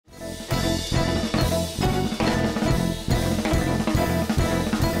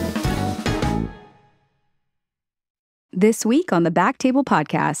This week on the BackTable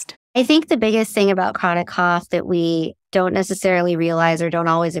podcast. I think the biggest thing about chronic cough that we don't necessarily realize or don't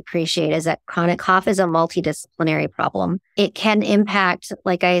always appreciate is that chronic cough is a multidisciplinary problem. It can impact,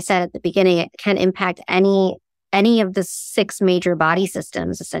 like I said at the beginning, it can impact any of the 6 major body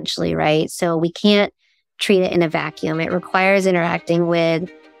systems, essentially, right? So we can't treat it in a vacuum. It requires interacting with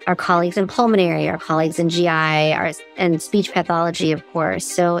our colleagues in pulmonary, our colleagues in GI, and speech pathology, of course.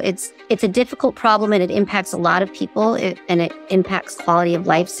 So it's a difficult problem and it impacts a lot of people and it impacts quality of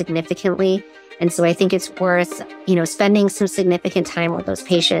life significantly. And so I think it's worth, spending some significant time with those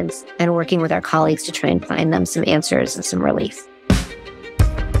patients and working with our colleagues to try and find them some answers and some relief.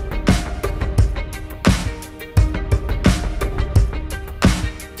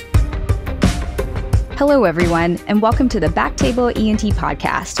 Hello, everyone, and welcome to the BackTable ENT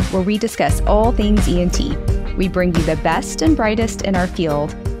podcast, where we discuss all things ENT. We bring you the best and brightest in our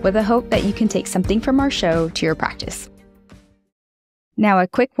field with the hope that you can take something from our show to your practice. Now, a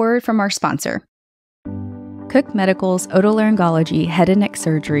quick word from our sponsor. Cook Medical's Otolaryngology head and neck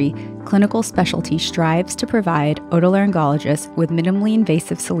surgery clinical specialty strives to provide otolaryngologists with minimally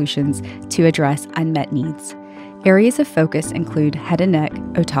invasive solutions to address unmet needs. Areas of focus include head and neck,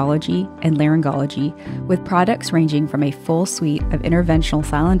 otology, and laryngology, with products ranging from a full suite of interventional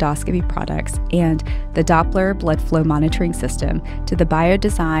silent endoscopy products and the Doppler blood flow monitoring system to the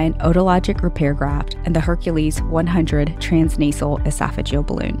BioDesign otologic repair graft and the Hercules 100 transnasal esophageal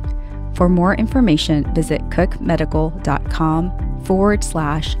balloon. For more information, visit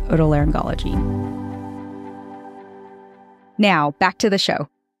cookmedical.com/otolaryngology. Now, back to the show.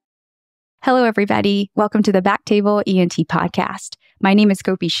 Hello, everybody. Welcome to the BackTable ENT podcast. My name is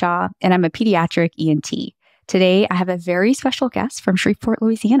Gopi Shah, and I'm a pediatric ENT. Today, I have a very special guest from Shreveport,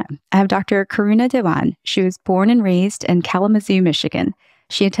 Louisiana. I have Dr. Karuna Dewan. She was born and raised in Kalamazoo, Michigan.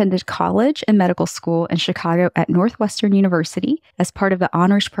 She attended college and medical school in Chicago at Northwestern University as part of the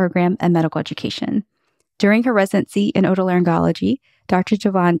honors program in medical education. During her residency in otolaryngology, Dr.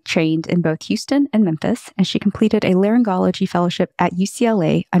 Dewan trained in both Houston and Memphis, and she completed a laryngology fellowship at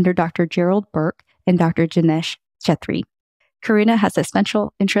UCLA under Dr. Gerald Burke and Dr. Janesh Chetri. Karuna has a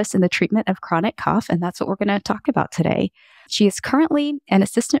special interest in the treatment of chronic cough, and that's what we're going to talk about today. She is currently an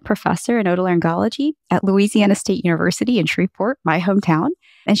assistant professor in otolaryngology at Louisiana State University in Shreveport, my hometown,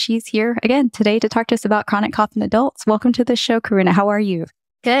 and she's here again today to talk to us about chronic cough in adults. Welcome to the show, Karuna. How are you?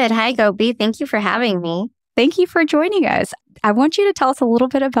 Good. Hi, Gopi. Thank you for having me. Thank you for joining us. I want you to tell us a little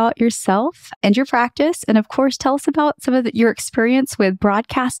bit about yourself and your practice. And of course, tell us about some of your experience with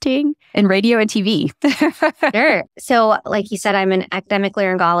broadcasting and radio and TV. Sure. So like you said, I'm an academic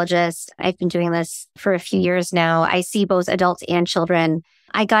laryngologist. I've been doing this for a few years now. I see both adults and children.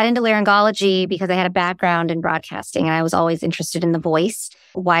 I got into laryngology because I had a background in broadcasting and I was always interested in the voice,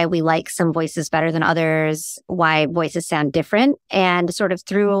 why we like some voices better than others, why voices sound different. And sort of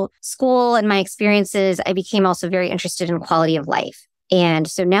through school and my experiences, I became also very interested in quality of life. And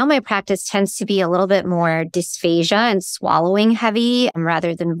so now my practice tends to be a little bit more dysphagia and swallowing heavy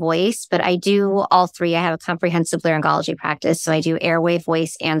rather than voice, but I do all three. I have a comprehensive laryngology practice, so I do airway,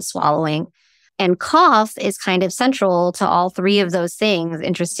 voice, and swallowing. And cough is kind of central to all three of those things,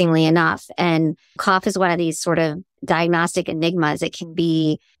 interestingly enough. And cough is one of these sort of diagnostic enigmas. It can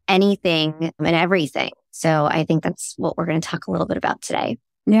be anything and everything. So I think that's what we're going to talk a little bit about today.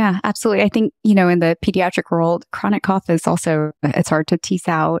 Yeah, absolutely. I think, in the pediatric world, chronic cough is also, it's hard to tease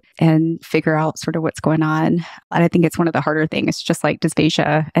out and figure out sort of what's going on. And I think it's one of the harder things. It's just like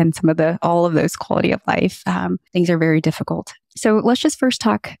dysphagia and all of those quality of life. Things are very difficult. So let's just first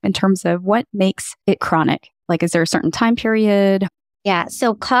talk in terms of what makes it chronic. Like, is there a certain time period? Yeah.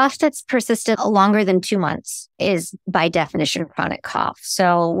 So cough that's persisted longer than 2 months is by definition chronic cough.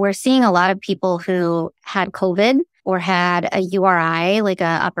 So we're seeing a lot of people who had COVID or had a URI, like a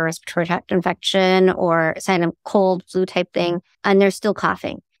upper respiratory tract infection or kind of cold flu type thing, and they're still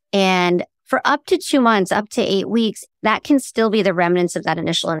coughing. And for up to 2 months, up to 8 weeks, that can still be the remnants of that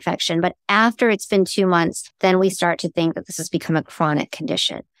initial infection. But after it's been 2 months, then we start to think that this has become a chronic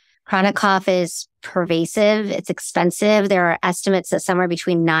condition. Chronic cough is pervasive. It's expensive. There are estimates that somewhere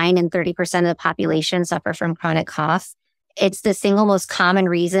between 9 and 30% of the population suffer from chronic cough. It's the single most common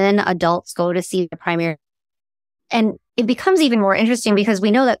reason adults go to see the primary. And it becomes even more interesting because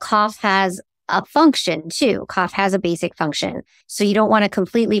we know that cough has a function too. Cough has a basic function. So you don't want to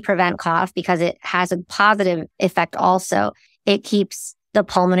completely prevent cough because it has a positive effect also. It keeps the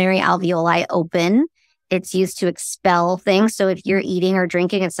pulmonary alveoli open. It's used to expel things. So if you're eating or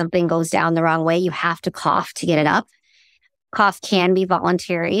drinking and something goes down the wrong way, you have to cough to get it up. Cough can be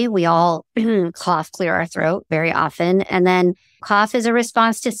voluntary. We all cough, clear our throat very often. And then cough is a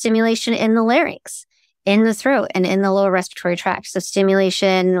response to stimulation in the larynx. in the throat and in the lower respiratory tract. So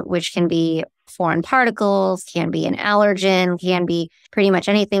stimulation, which can be foreign particles, can be an allergen, can be pretty much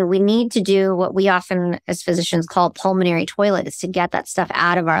anything. We need to do what we often as physicians call pulmonary toilet, is to get that stuff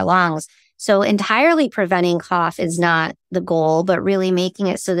out of our lungs. So entirely preventing cough is not the goal, but really making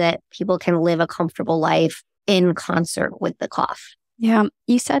it so that people can live a comfortable life in concert with the cough. Yeah.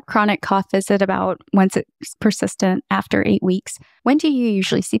 You said chronic cough, is it about once it's persistent after 8 weeks? When do you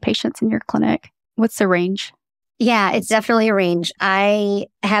usually see patients in your clinic? What's the range? Yeah, it's definitely a range. I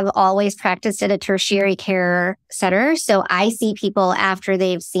have always practiced at a tertiary care center. So I see people after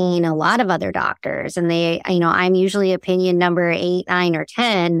they've seen a lot of other doctors, and I'm usually opinion number 8, 9, or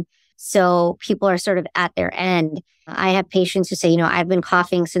 10. So people are sort of at their end. I have patients who say, I've been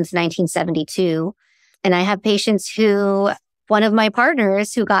coughing since 1972. And I have patients who, one of my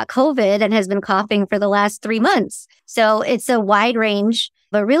partners who got COVID and has been coughing for the last 3 months. So it's a wide range,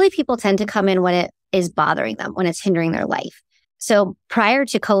 but really people tend to come in when it is bothering them, when it's hindering their life. So prior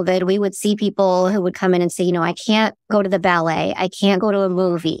to COVID, we would see people who would come in and say, I can't go to the ballet. I can't go to a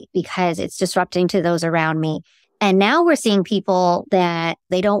movie because it's disrupting to those around me. And now we're seeing people that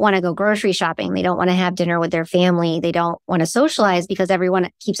they don't want to go grocery shopping. They don't want to have dinner with their family. They don't want to socialize because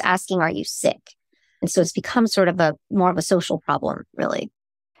everyone keeps asking, are you sick? And so it's become sort of more of a social problem, really.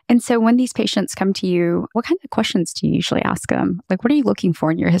 And so when these patients come to you, what kind of questions do you usually ask them? Like, what are you looking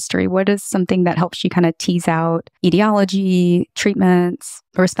for in your history? What is something that helps you kind of tease out etiology, treatments,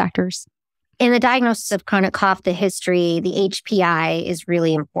 risk factors? In the diagnosis of chronic cough, the history, the HPI is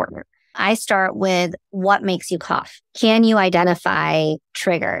really important. I start with what makes you cough. Can you identify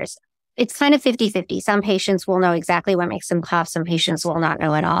triggers? It's kind of 50-50. Some patients will know exactly what makes them cough. Some patients will not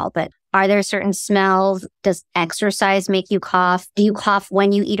know at all. But are there certain smells? Does exercise make you cough? Do you cough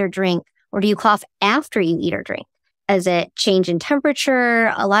when you eat or drink? Or do you cough after you eat or drink? Is it change in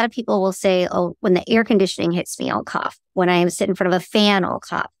temperature? A lot of people will say, when the air conditioning hits me, I'll cough. When I sit in front of a fan, I'll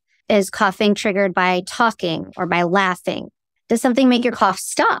cough. Is coughing triggered by talking or by laughing? Does something make your cough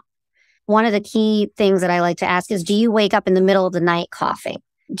stop? One of the key things that I like to ask is, do you wake up in the middle of the night coughing?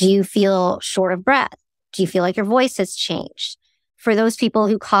 Do you feel short of breath? Do you feel like your voice has changed? For those people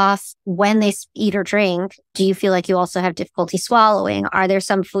who cough when they eat or drink, do you feel like you also have difficulty swallowing? Are there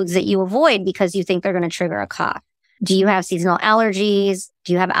some foods that you avoid because you think they're going to trigger a cough? Do you have seasonal allergies?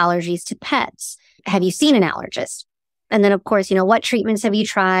 Do you have allergies to pets? Have you seen an allergist? And then, of course, what treatments have you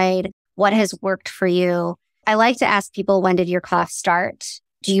tried? What has worked for you? I like to ask people, when did your cough start?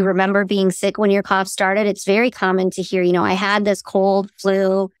 Do you remember being sick when your cough started? It's very common to hear, I had this cold,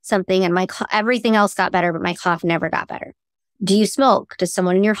 flu, something, and everything else got better, but my cough never got better. Do you smoke? Does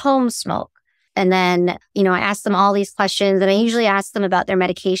someone in your home smoke? And then, I ask them all these questions, and I usually ask them about their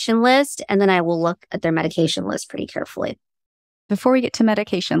medication list, and then I will look at their medication list pretty carefully. Before we get to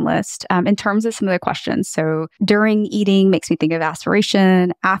medication list, in terms of some of the questions, so during eating makes me think of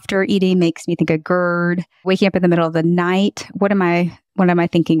aspiration. After eating makes me think of GERD. Waking up in the middle of the night, what am I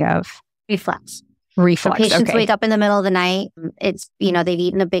thinking of? Reflux. Reflux. So patients okay. wake up in the middle of the night. It's, they've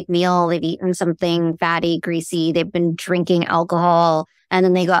eaten a big meal. They've eaten something fatty, greasy. They've been drinking alcohol, and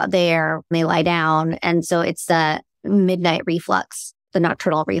then they go out there, they lie down. And so it's the midnight reflux, the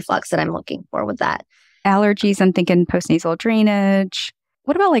nocturnal reflux that I'm looking for with that. Allergies, I'm thinking postnasal drainage.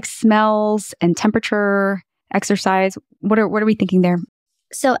 What about like smells and temperature, exercise? What are we thinking there?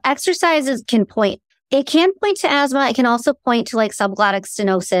 So exercises can point to asthma. It can also point to like subglottic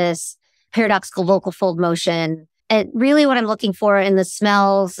stenosis, paradoxical vocal fold motion. And really what I'm looking for in the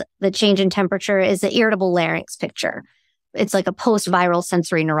smells, the change in temperature, is the irritable larynx picture. It's like a post-viral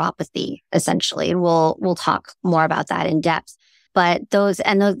sensory neuropathy, essentially. And we'll talk more about that in depth. But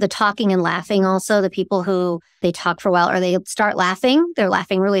the talking and laughing also, the people who they talk for a while or they start laughing, they're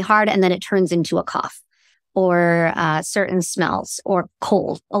laughing really hard, and then it turns into a cough, or certain smells, or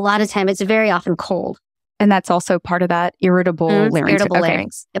cold. A lot of time, it's very often cold. And that's also part of that irritable larynx. Irritable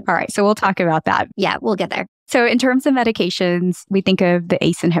larynx. All right. So we'll talk about that. Yeah, we'll get there. So in terms of medications, we think of the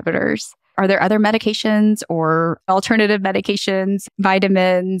ACE inhibitors. Are there other medications or alternative medications,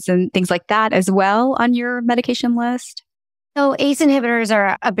 vitamins and things like that as well on your medication list? So ACE inhibitors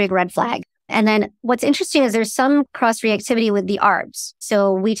are a big red flag. And then what's interesting is there's some cross-reactivity with the ARBs.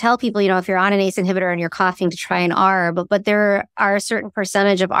 So we tell people, if you're on an ACE inhibitor and you're coughing, to try an ARB, but there are a certain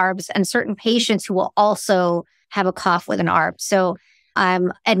percentage of ARBs and certain patients who will also have a cough with an ARB. So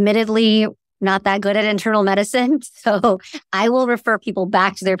I'm admittedly not that good at internal medicine. So I will refer people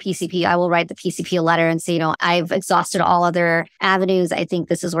back to their PCP. I will write the PCP a letter and say, I've exhausted all other avenues. I think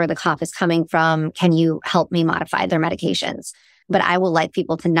this is where the cough is coming from. Can you help me modify their medications? But I will like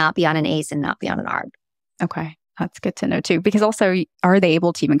people to not be on an ACE and not be on an ARB. Okay. That's good to know too, because also, are they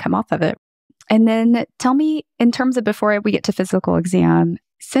able to even come off of it? And then tell me, in terms of before we get to physical exam,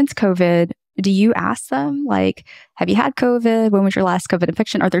 since COVID, do you ask them, like, have you had COVID? When was your last COVID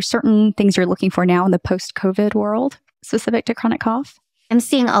infection? Are there certain things you're looking for now in the post-COVID world specific to chronic cough? I'm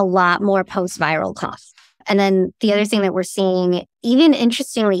seeing a lot more post-viral cough. And then the other thing that we're seeing, even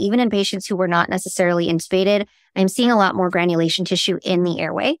interestingly, even in patients who were not necessarily intubated, I'm seeing a lot more granulation tissue in the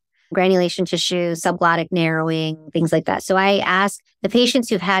airway, granulation tissue, subglottic narrowing, things like that. So I ask the patients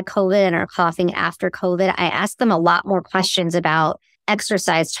who've had COVID and are coughing after COVID, I ask them a lot more questions about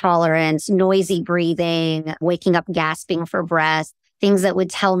exercise tolerance, noisy breathing, waking up gasping for breath, things that would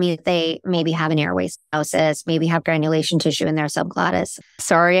tell me that they maybe have an airway stenosis, maybe have granulation tissue in their subglottis.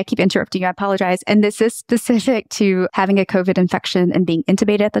 Sorry, I keep interrupting you. I apologize. And this is specific to having a COVID infection and being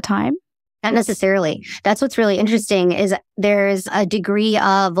intubated at the time? Not necessarily. That's what's really interesting is there's a degree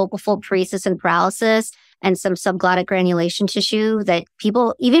of vocal fold paresis and paralysis and some subglottic granulation tissue that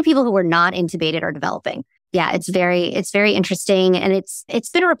even people who were not intubated are developing. Yeah, it's very interesting. And it's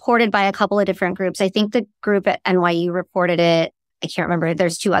been reported by a couple of different groups. I think the group at NYU reported it. I can't remember.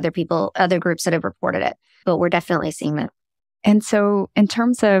 There's other groups that have reported it, but we're definitely seeing that. And so in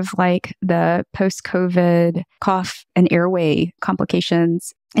terms of like the post-COVID cough and airway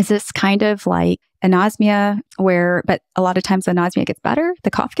complications, is this kind of like anosmia but a lot of times the anosmia gets better,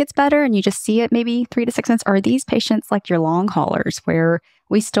 the cough gets better, and you just see it maybe 3 to 6 months? Or are these patients like your long haulers where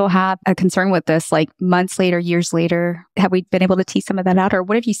we still have a concern with this like months later, years later? Have we been able to tease some of that out, or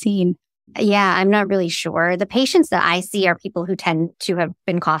what have you seen? Yeah, I'm not really sure. The patients that I see are people who tend to have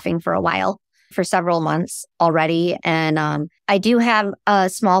been coughing for a while, for several months already. And I do have a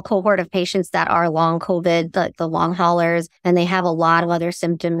small cohort of patients that are long COVID, the long haulers, and they have a lot of other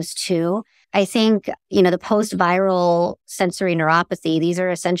symptoms too. I think, the post-viral sensory neuropathy, these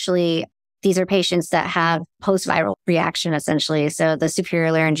are patients that have post-viral reaction essentially. So the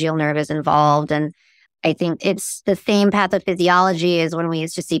superior laryngeal nerve is involved. And I think it's the same pathophysiology as when we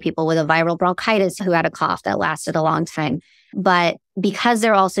used to see people with a viral bronchitis who had a cough that lasted a long time. But because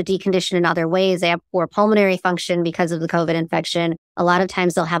they're also deconditioned in other ways, they have poor pulmonary function because of the COVID infection. A lot of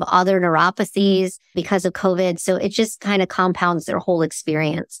times they'll have other neuropathies because of COVID. So it just kind of compounds their whole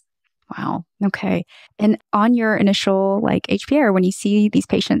experience. Wow. Okay. And on your initial HPR, when you see these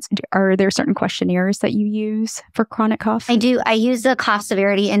patients, are there certain questionnaires that you use for chronic cough? I do. I use the cough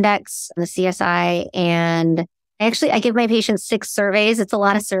severity index, the CSI, and I give my patients 6 surveys. It's a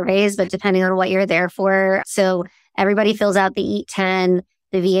lot of surveys, but depending on what you're there for. So everybody fills out the EAT-10,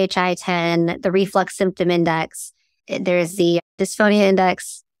 the VHI-10, the reflux symptom index. There's the dysphonia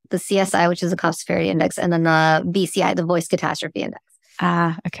index, the CSI, which is the cough severity index, and then the VCI, the voice catastrophe index.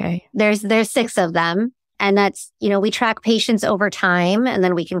 Okay. There's 6 of them. And that's, we track patients over time and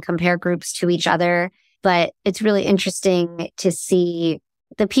then we can compare groups to each other. But it's really interesting to see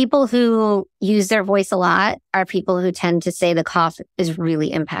the people who use their voice a lot are people who tend to say the cough is really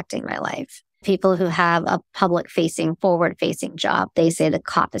impacting my life. People who have a public-facing, forward-facing job, they say the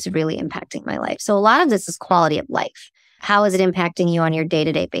cough is really impacting my life. So a lot of this is quality of life. How is it impacting you on your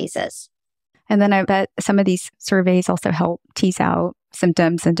day-to-day basis? And then I bet some of these surveys also help tease out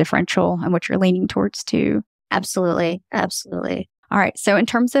symptoms and differential and what you're leaning towards too. Absolutely. Absolutely. All right. So in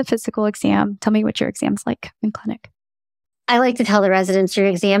terms of physical exam, tell me what your exam's like in clinic. I like to tell the residents your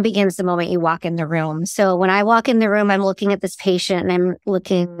exam begins the moment you walk in the room. So when I walk in the room, I'm looking at this patient and I'm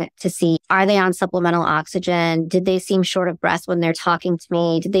looking to see, are they on supplemental oxygen? Did they seem short of breath when they're talking to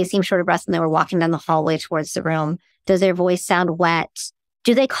me? Did they seem short of breath when they were walking down the hallway towards the room? Does their voice sound wet?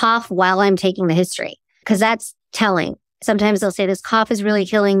 Do they cough while I'm taking the history? Because that's telling. Sometimes they'll say, this cough is really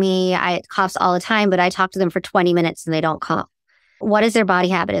killing me. It coughs all the time, but I talk to them for 20 minutes and they don't cough. What is their body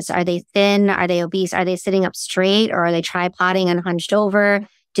habitus? Are they thin? Are they obese? Are they sitting up straight or are they tripoding and hunched over?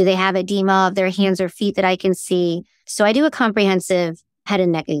 Do they have edema of their hands or feet that I can see? So I do a comprehensive head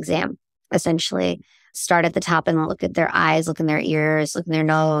and neck exam, essentially. Start at the top and look at their eyes, look in their ears, look in their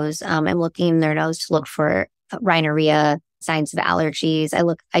nose. I'm looking in their nose to look for rhinorrhea, signs of allergies.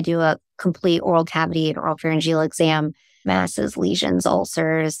 I do a complete oral cavity and oral pharyngeal exam, masses, lesions,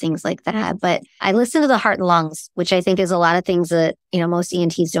 ulcers, things like that. But I listen to the heart and lungs, which I think is a lot of things that, most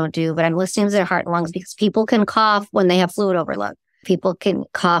ENTs don't do. But I'm listening to their heart and lungs because people can cough when they have fluid overload. People can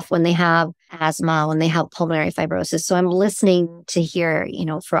cough when they have asthma, when they have pulmonary fibrosis. So I'm listening to hear,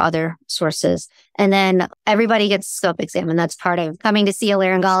 for other sources. And then everybody gets a scope exam. And that's part of coming to see a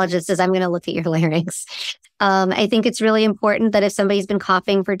laryngologist is I'm going to look at your larynx. I think it's really important that if somebody's been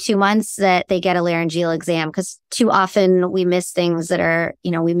coughing for 2 months, that they get a laryngeal exam because too often we miss things that are,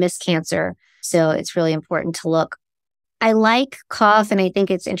 we miss cancer. So it's really important to look. I like cough and I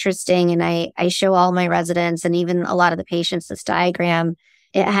think it's interesting. And I show all my residents and even a lot of the patients this diagram.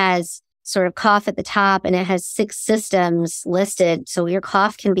 It has sort of cough at the top, and it has 6 systems listed. So your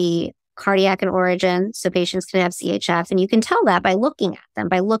cough can be cardiac in origin, so patients can have CHF, and you can tell that by looking at them,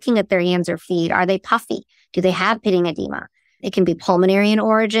 by looking at their hands or feet. Are they puffy? Do they have pitting edema? It can be pulmonary in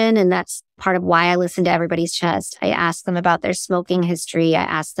origin, and that's part of why I listen to everybody's chest. I ask them about their smoking history. I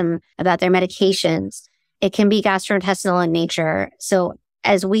ask them about their medications. It can be gastrointestinal in nature. So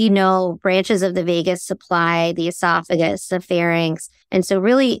as we know, branches of the vagus supply the esophagus, the pharynx. And so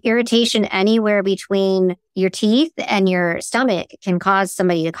really irritation anywhere between your teeth and your stomach can cause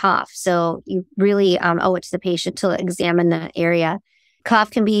somebody to cough. So you really owe it to the patient to examine that area.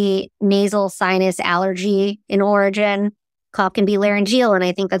 Cough can be nasal sinus allergy in origin. Cough can be laryngeal. And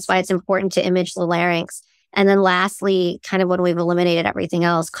I think that's why it's important to image the larynx. And then lastly, kind of when we've eliminated everything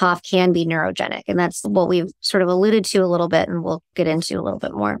else, cough can be neurogenic. And that's what we've sort of alluded to a little bit, and we'll get into a little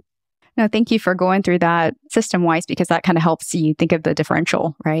bit more. No, thank you for going through that system-wise, because that kind of helps you think of the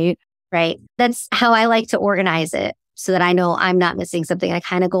differential, right? Right. That's how I like to organize it so that I know I'm not missing something. I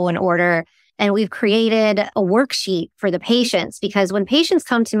kind of go in order. And we've created a worksheet for the patients, because when patients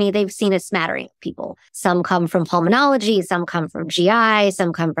come to me, they've seen a smattering of people. Some come from pulmonology, some come from GI,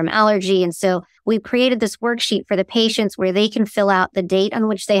 some come from allergy. And so we've created this worksheet for the patients where they can fill out the date on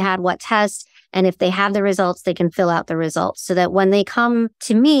which they had what test. And if they have the results, they can fill out the results, so that when they come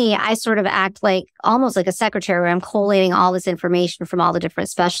to me, I sort of act like almost like a secretary, where I'm collating all this information from all the different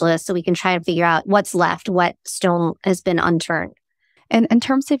specialists so we can try to figure out what's left, what stone has been unturned. And in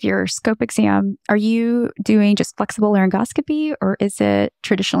terms of your scope exam, are you doing just flexible laryngoscopy, or is it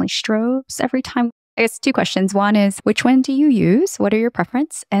traditionally strobes every time? I guess 2 questions. One is, which one do you use? What are your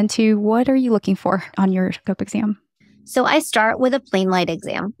preference? And 2, what are you looking for on your scope exam? So I start with a plain light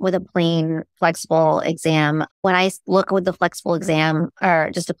exam, with a plain flexible exam. When I look with the flexible exam,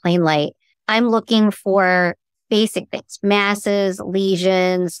 or just a plain light, I'm looking for basic things: masses,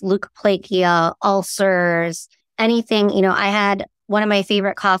 lesions, leukoplakia, ulcers, anything. I had one of my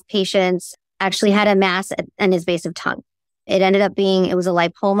favorite cough patients actually had a mass in his base of tongue. It ended up being, it was a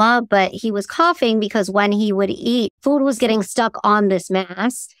lipoma, but he was coughing because when he would eat, food was getting stuck on this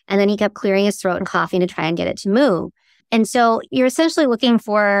mass, and then he kept clearing his throat and coughing to try and get it to move. And so you're essentially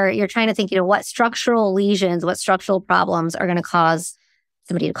you're trying to think, what structural lesions, what structural problems are going to cause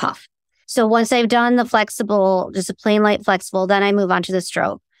somebody to cough. So once I've done the flexible, just a plain light flexible, then I move on to the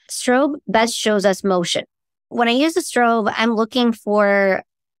strobe. Strobe best shows us motion. When I use the strobe, I'm looking for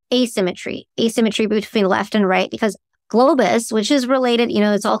asymmetry between left and right, because globus, which is related,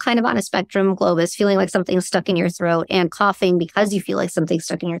 it's all kind of on a spectrum, globus, feeling like something's stuck in your throat, and coughing because you feel like something's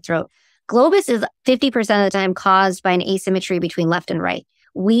stuck in your throat. Globus is 50% of the time caused by an asymmetry between left and right.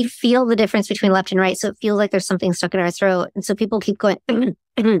 We feel the difference between left and right, so it feels like there's something stuck in our throat. And so people keep going,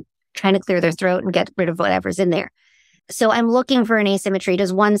 trying to clear their throat and get rid of whatever's in there. So I'm looking for an asymmetry.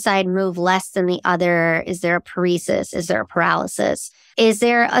 Does one side move less than the other? Is there a paresis? Is there a paralysis? Is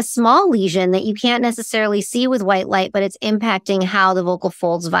there a small lesion that you can't necessarily see with white light, but it's impacting how the vocal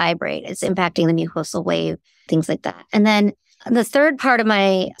folds vibrate? It's impacting the mucosal wave, things like that. And then the third part of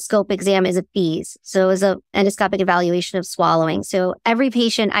my scope exam is a FEES. So it's an endoscopic evaluation of swallowing. So every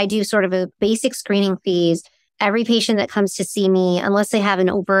patient, I do sort of a basic screening FEES. Every patient that comes to see me, unless they have an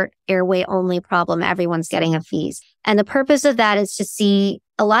overt airway only problem, everyone's getting a FEES. And the purpose of that is to see,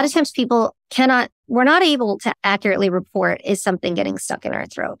 a lot of times we're not able to accurately report, is something getting stuck in our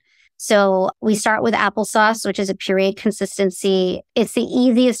throat? So we start with applesauce, which is a pureed consistency. It's the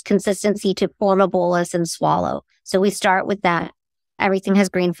easiest consistency to form a bolus and swallow. So we start with that. Everything has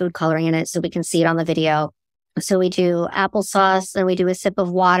green food coloring in it, so we can see it on the video. So we do applesauce, and we do a sip of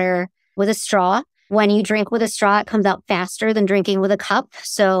water with a straw. When you drink with a straw, it comes out faster than drinking with a cup.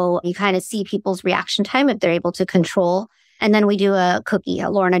 So you kind of see people's reaction time if they're able to control. And then we do a cookie, a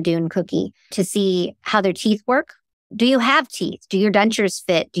Lorna Doone cookie, to see how their teeth work. Do you have teeth? Do your dentures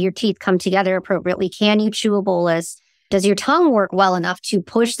fit? Do your teeth come together appropriately? Can you chew a bolus? Does your tongue work well enough to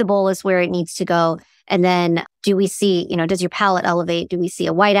push the bolus where it needs to go? And then do we see, does your palate elevate? Do we see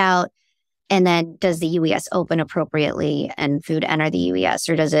a whiteout? And then does the UES open appropriately and food enter the UES,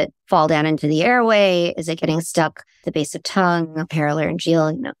 or does it fall down into the airway? Is it getting stuck at the base of tongue,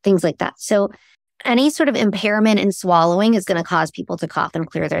 paralaryngeal, things like that. So any sort of impairment in swallowing is going to cause people to cough and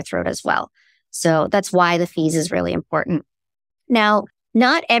clear their throat as well. So that's why the FEES is really important. Now,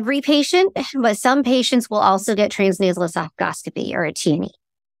 not every patient, but some patients will also get transnasal esophagoscopy, or a T&E.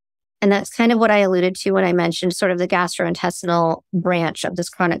 And that's kind of what I alluded to when I mentioned sort of the gastrointestinal branch of this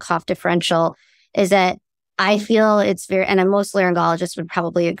chronic cough differential, is that I feel it's and most laryngologists would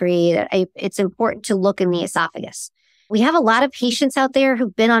probably agree, that it's important to look in the esophagus. We have a lot of patients out there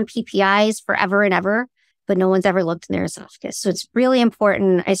who've been on PPIs forever and ever. but no one's ever looked in their esophagus. So it's really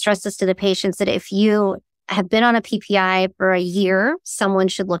important. I stress this to the patients that if you have been on a PPI for a year, someone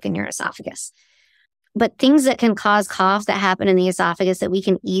should look in your esophagus. But things that can cause cough that happen in the esophagus that we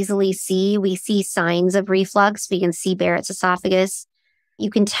can easily see, we see signs of reflux. We can see Barrett's esophagus. You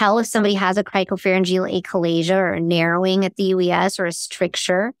can tell if somebody has a cricopharyngeal achalasia or a narrowing at the UES or a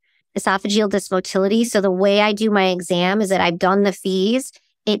stricture. Esophageal dysmotility. So the way I do my exam is that I've done the fees.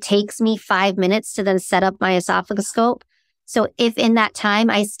 It takes me 5 minutes to then set up my esophagoscope. So if in that time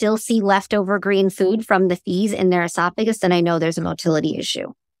I still see leftover green food from the fees in their esophagus, then I know there's a motility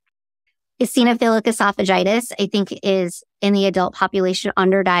issue. Eosinophilic esophagitis, I think, is in the adult population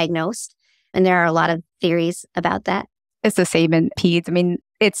underdiagnosed. And there are a lot of theories about that. It's the same in peds. I mean,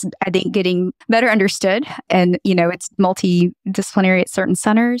 it's, I think, getting better understood. And, it's multidisciplinary at certain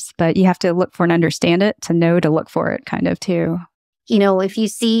centers, but you have to look for and understand it to know to look for it kind of too. If you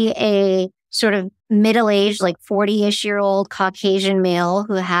see a sort of middle-aged, like 40-ish-year-old Caucasian male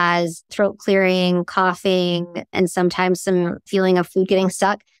who has throat clearing, coughing, and sometimes some feeling of food getting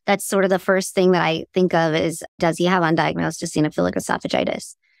stuck, that's sort of the first thing that I think of is, does he have undiagnosed eosinophilic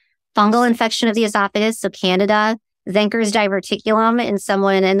esophagitis? Fungal infection of the esophagus, so Candida, Zenker's diverticulum in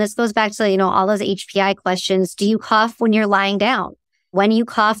someone, and this goes back to, all those HPI questions. Do you cough when you're lying down? When you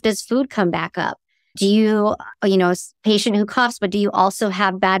cough, does food come back up? Do you, patient who coughs, but do you also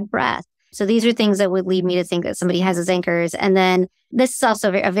have bad breath? So these are things that would lead me to think that somebody has a Zenker's. And then this is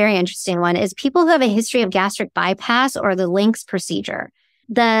also a very interesting one, is people who have a history of gastric bypass or the LINX procedure.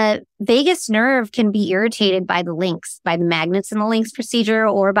 The vagus nerve can be irritated by the LINX, by the magnets in the LINX procedure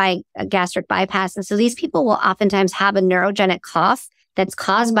or by a gastric bypass. And so these people will oftentimes have a neurogenic cough that's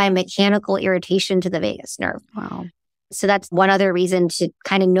caused by mechanical irritation to the vagus nerve. Wow. So that's one other reason to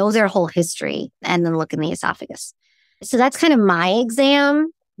kind of know their whole history and then look in the esophagus. So that's kind of my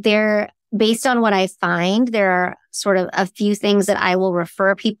exam. Based on what I find, there are sort of a few things that I will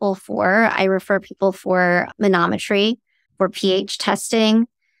refer people for. I refer people for manometry, for pH testing,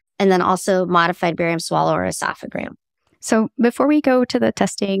 and then also modified barium swallow or esophagram. So before we go to the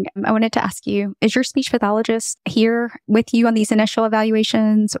testing, I wanted to ask you, is your speech pathologist here with you on these initial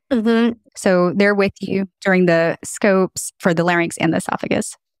evaluations? Mm-hmm. So they're with you during the scopes for the larynx and the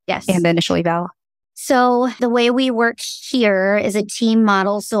esophagus? Yes. And the initial eval? So the way we work here is a team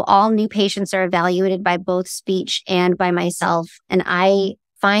model. So all new patients are evaluated by both speech and by myself. And I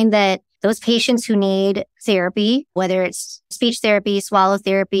find that those patients who need therapy, whether it's speech therapy, swallow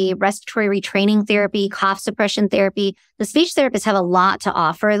therapy, respiratory retraining therapy, cough suppression therapy, the speech therapists have a lot to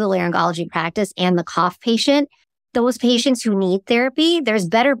offer the laryngology practice and the cough patient. Those patients who need therapy, there's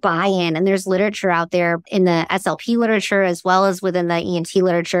better buy-in, and there's literature out there in the SLP literature as well as within the ENT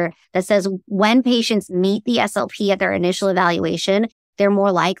literature that says when patients meet the SLP at their initial evaluation, they're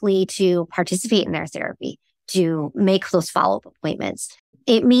more likely to participate in their therapy, to make those follow-up appointments.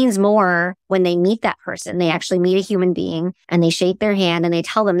 It means more when they meet that person. They actually meet a human being and they shake their hand and they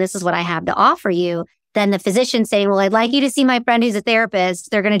tell them, this is what I have to offer you, than the physician saying, well, I'd like you to see my friend who's a therapist.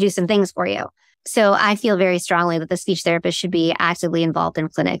 They're going to do some things for you. So I feel very strongly that the speech therapist should be actively involved in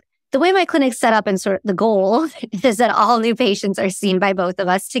clinic. The way my clinic's set up and sort of the goal is that all new patients are seen by both of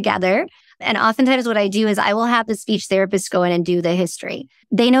us together. And oftentimes what I do is I will have the speech therapist go in and do the history.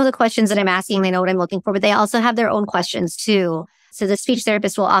 They know the questions that I'm asking. They know what I'm looking for, but they also have their own questions too. So the speech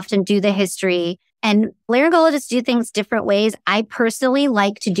therapist will often do the history. And laryngologists do things different ways. I personally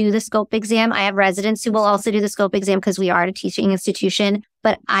like to do the scope exam. I have residents who will also do the scope exam because we are at a teaching institution.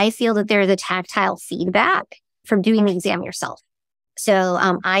 But I feel that there is a tactile feedback from doing the exam yourself. So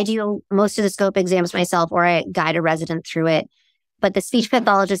I do most of the scope exams myself, or I guide a resident through it. But the speech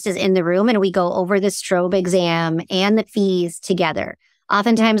pathologist is in the room and we go over the strobe exam and the fees together.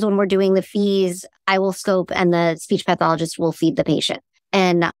 Oftentimes when we're doing the fees, I will scope and the speech pathologist will feed the patient.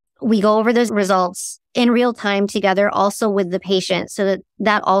 And we go over those results in real time together, also with the patient, so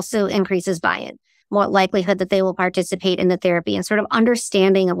that also increases buy-in, more likelihood that they will participate in the therapy and sort of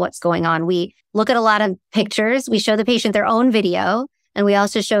understanding of what's going on. We look at a lot of pictures. We show the patient their own video, and we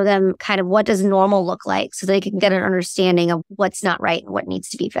also show them kind of what does normal look like so they can get an understanding of what's not right and what needs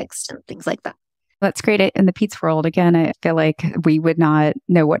to be fixed and things like that. That's great. In the peds world, again, I feel like we would not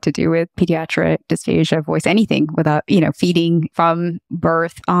know what to do with pediatric dysphagia, voice, anything without, feeding from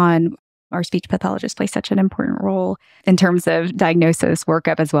birth on. Our speech pathologists play such an important role in terms of diagnosis,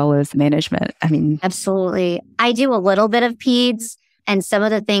 workup, as well as management. Absolutely. I do a little bit of peds, and some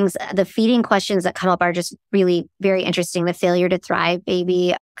of the things, the feeding questions that come up are just really very interesting. The failure to thrive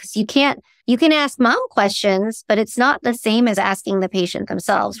baby, because you can ask mom questions, but it's not the same as asking the patient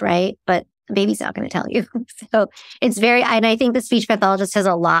themselves, right? But The baby's not going to tell you. So it's and I think the speech pathologist has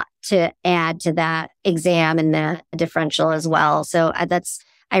a lot to add to that exam and that differential as well. So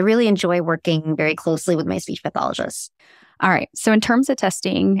I really enjoy working very closely with my speech pathologist. All right. So in terms of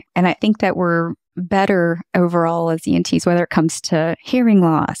testing, and I think that we're better overall as ENTs, whether it comes to hearing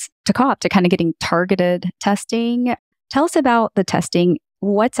loss, to cough, to kind of getting targeted testing. Tell us about the testing,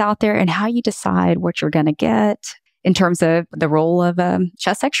 what's out there, and how you decide what you're going to get in terms of the role of a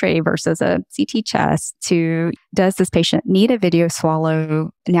chest x-ray versus a CT chest to, does this patient need a video swallow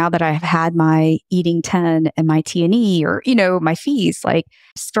now that I have had my eating 10 and my T&E or, my fees, like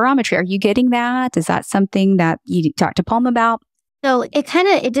spirometry? Are you getting that? Is that something that you talk to Palm about? So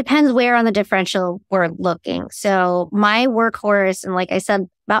it depends where on the differential we're looking. So my workhorse, and like I said,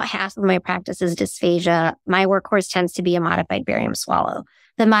 about half of my practice is dysphagia. My workhorse tends to be a modified barium swallow.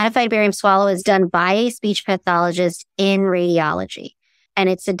 The modified barium swallow is done by a speech pathologist in radiology, and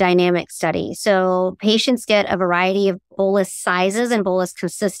it's a dynamic study. So patients get a variety of bolus sizes and bolus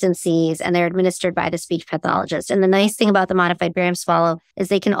consistencies, and they're administered by the speech pathologist. And the nice thing about the modified barium swallow is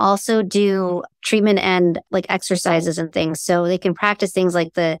they can also do treatment and like exercises and things. So they can practice things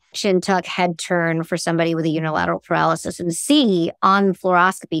like the chin tuck head turn for somebody with a unilateral paralysis and see on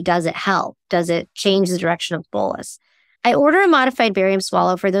fluoroscopy, does it help? Does it change the direction of bolus? I order a modified barium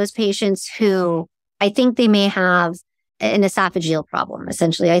swallow for those patients who I think they may have an esophageal problem,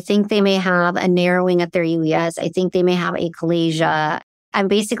 essentially. I think they may have a narrowing at their UES. I think they may have achalasia. I'm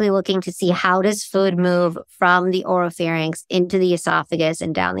basically looking to see how does food move from the oropharynx into the esophagus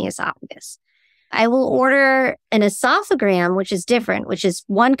and down the esophagus. I will order an esophagram, which is different, which is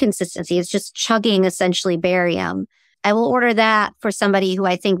one consistency. It's just chugging essentially barium. I will order that for somebody who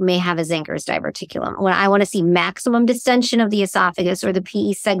I think may have a Zenker's diverticulum. When I want to see maximum distension of the esophagus or the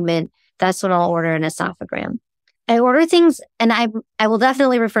PE segment, that's when I'll order an esophagram. I order things, and I will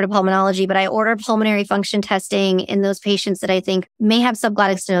definitely refer to pulmonology, but I order pulmonary function testing in those patients that I think may have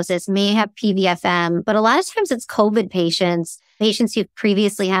subglottic stenosis, may have PVFM, but a lot of times it's COVID patients who've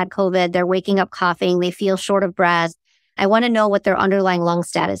previously had COVID, they're waking up coughing, they feel short of breath. I want to know what their underlying lung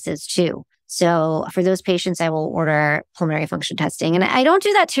status is too. So for those patients, I will order pulmonary function testing. And I don't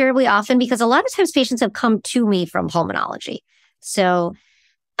do that terribly often because a lot of times patients have come to me from pulmonology. So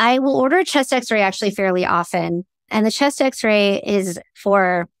I will order a chest x-ray actually fairly often. And the chest x-ray is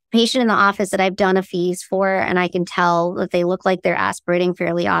for a patient in the office that I've done a fees for, and I can tell that they look like they're aspirating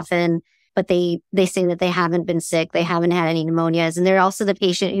fairly often, but they say that they haven't been sick, they haven't had any pneumonias. And they're also the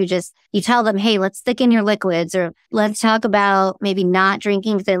patient who you tell them, hey, let's thicken your liquids, or let's talk about maybe not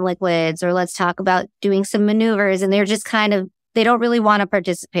drinking thin liquids, or let's talk about doing some maneuvers. And they're just they don't really want to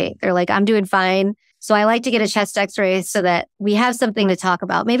participate. They're like, I'm doing fine. So I like to get a chest x-ray so that we have something to talk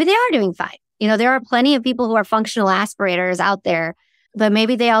about. Maybe they are doing fine. There are plenty of people who are functional aspirators out there, but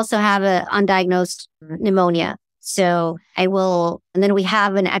maybe they also have an undiagnosed pneumonia. So and then we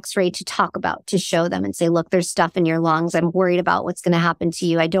have an x-ray to talk about, to show them and say, look, there's stuff in your lungs. I'm worried about what's going to happen to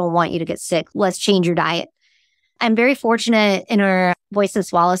you. I don't want you to get sick. Let's change your diet. I'm very fortunate in our Voice and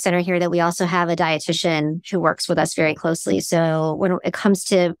Swallow Center here that we also have a dietitian who works with us very closely. So when it comes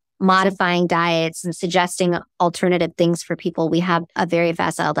to modifying diets and suggesting alternative things for people, we have a very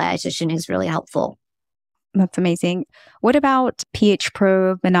facile dietitian who's really helpful. That's amazing. What about pH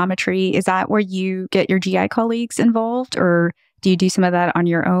probe, manometry? Is that where you get your GI colleagues involved, or do you do some of that on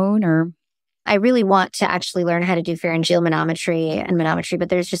your own? Or I really want to actually learn how to do pharyngeal manometry, but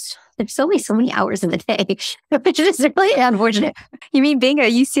there's only so many hours in the day, which is really unfortunate. You mean being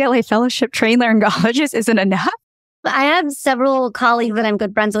a UCLA fellowship trained laryngologist isn't enough? I have several colleagues that I'm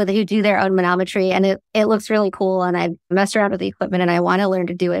good friends with who do their own manometry, and it looks really cool. And I messed around with the equipment and I want to learn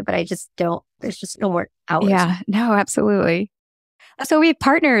to do it, but I just don't. There's just no more hours. Yeah, no, absolutely. That's why we have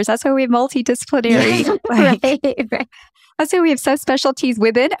partners. That's why we have multidisciplinary. Right. That's why we have subspecialties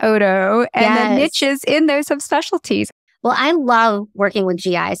within Oto and then niches in those subspecialties. Well, I love working with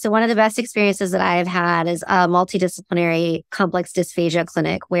GI. So one of the best experiences that I have had is a multidisciplinary complex dysphagia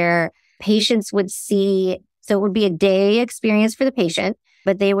clinic where patients would see. So it would be a day experience for the patient,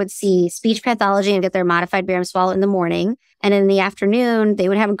 but they would see speech pathology and get their modified barium swallow in the morning. And in the afternoon, they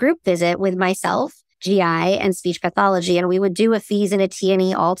would have a group visit with myself, GI, and speech pathology. And we would do a fees and a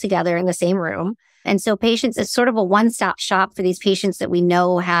T&E all together in the same room. And so patients, it's sort of a one-stop shop for these patients that we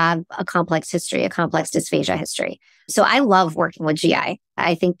know have a complex history, a complex dysphagia history. So I love working with GI.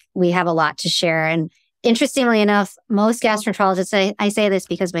 I think we have a lot to share. And interestingly enough, most gastroenterologists, I say this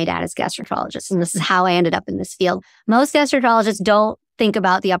because my dad is a gastroenterologist, and this is how I ended up in this field. Most gastroenterologists don't think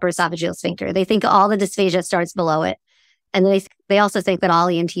about the upper esophageal sphincter. They think all the dysphagia starts below it. And they also think that all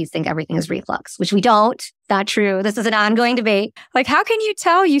ENTs think everything is reflux, which we don't. Not true. This is an ongoing debate. Like, how can you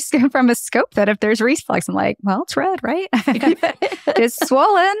tell from a scope that if there's reflux? I'm like, well, it's red, right? It's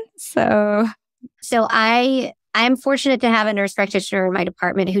swollen. So I'm fortunate to have a nurse practitioner in my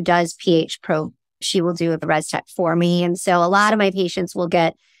department who does pH probe. She will do a res tech for me. And so a lot of my patients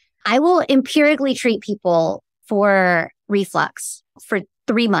I will empirically treat people for reflux for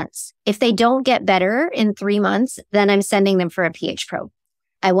 3 months. If they don't get better in 3 months, then I'm sending them for a pH probe.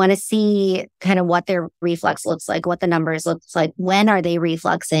 I want to see kind of what their reflux looks like, what the numbers looks like, when are they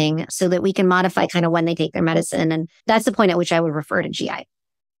refluxing, so that we can modify kind of when they take their medicine. And that's the point at which I would refer to GI.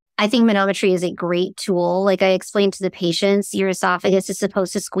 I think manometry is a great tool. Like I explained to the patients, your esophagus is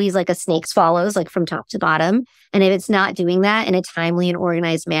supposed to squeeze like a snake swallows, like from top to bottom. And if it's not doing that in a timely and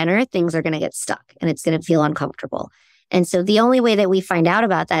organized manner, things are going to get stuck and it's going to feel uncomfortable. And so the only way that we find out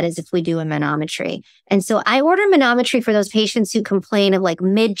about that is if we do a manometry. And so I order manometry for those patients who complain of like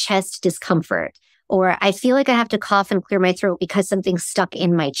mid-chest discomfort, or I feel like I have to cough and clear my throat because something's stuck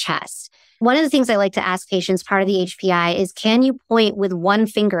in my chest. One of the things I like to ask patients, part of the HPI, is can you point with one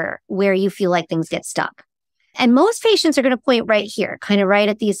finger where you feel like things get stuck? And most patients are going to point right here, kind of right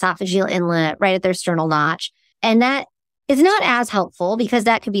at the esophageal inlet, right at their sternal notch. And that is not as helpful because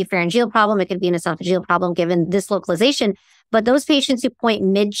that could be a pharyngeal problem. It could be an esophageal problem given this localization. But those patients who point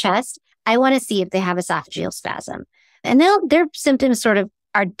mid-chest, I want to see if they have esophageal spasm. And their symptoms sort of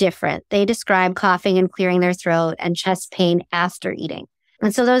are different. They describe coughing and clearing their throat and chest pain after eating.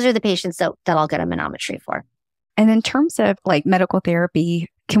 And so those are the patients that I'll get a manometry for. And in terms of like medical therapy,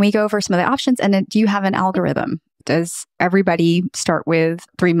 can we go over some of the options? And then do you have an algorithm? Does everybody start with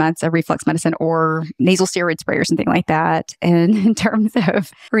 3 months of reflux medicine or nasal steroid spray or something like that? And in terms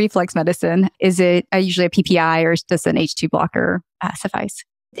of reflux medicine, is it usually a PPI or does an H2 blocker suffice?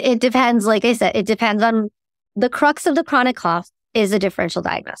 It depends. Like I said, it depends on the crux of the chronic cough is a differential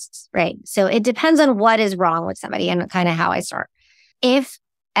diagnosis, right? So it depends on what is wrong with somebody and kind of how I start. And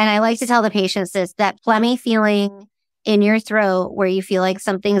I like to tell the patients this, that phlegmy feeling in your throat where you feel like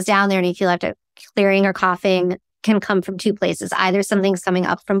something's down there and you feel like clearing or coughing can come from two places. Either something's coming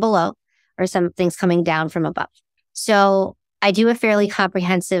up from below or something's coming down from above. So I do a fairly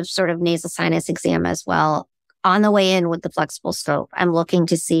comprehensive sort of nasal sinus exam as well. On the way in with the flexible scope, I'm looking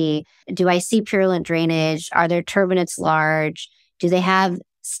to see, do I see purulent drainage? Are their turbinates large? Do they have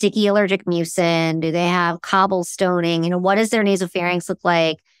sticky allergic mucin? Do they have cobblestoning? What does their nasopharynx look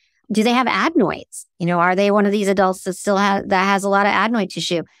like? Do they have adenoids? Are they one of these adults that has a lot of adenoid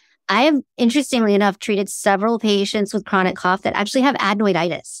tissue? I have, interestingly enough, treated several patients with chronic cough that actually have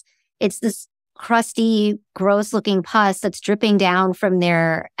adenoiditis. It's this crusty, gross-looking pus that's dripping down from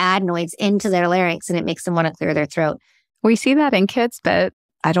their adenoids into their larynx, and it makes them want to clear their throat. We see that in kids, but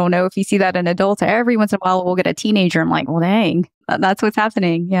I don't know if you see that in adults. Every once in a while, we'll get a teenager. I'm like, well, dang, that's what's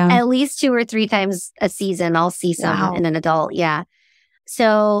happening. Yeah. At least 2 or 3 times a season, I'll see some in an adult. Yeah.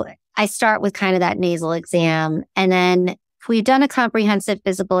 So I start with kind of that nasal exam. And then we've done a comprehensive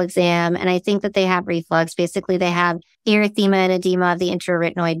physical exam, and I think that they have reflux. Basically, they have erythema and edema of the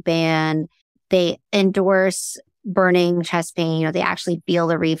intra-arytenoid band. They endorse burning chest pain. They actually feel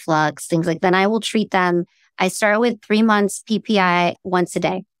the reflux, things like that. Then I will treat them. I start with 3 months PPI once a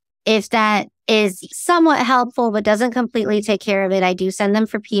day. If that is somewhat helpful but doesn't completely take care of it, I do send them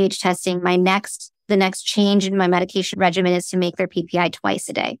for pH testing. The next change in my medication regimen is to make their PPI twice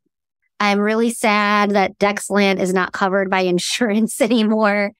a day. I'm really sad that Dexilant is not covered by insurance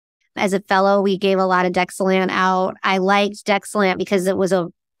anymore. As a fellow, we gave a lot of Dexilant out. I liked Dexilant because it was a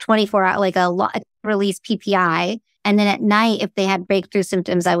 24-hour, like a release PPI. And then at night, if they had breakthrough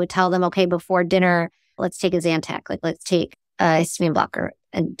symptoms, I would tell them, okay, before dinner, let's take a Zantac, let's take a histamine blocker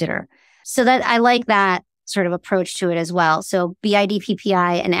at dinner. So that I like that sort of approach to it as well. So BID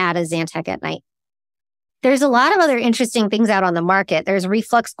PPI and add a Zantac at night. There's a lot of other interesting things out on the market. There's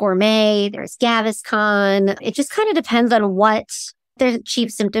Reflux Gourmet, there's Gaviscon. It just kind of depends on what their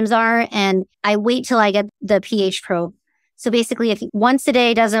chief symptoms are. And I wait till I get the pH probe. So basically, if once a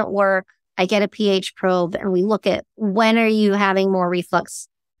day doesn't work, I get a pH probe and we look at when are you having more reflux?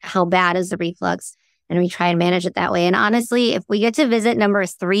 How bad is the reflux? And we try and manage it that way. And honestly, if we get to visit number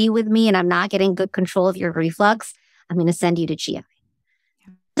 3 with me and I'm not getting good control of your reflux, I'm going to send you to GI.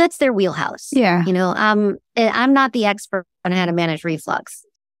 That's their wheelhouse. Yeah. I'm not the expert on how to manage reflux.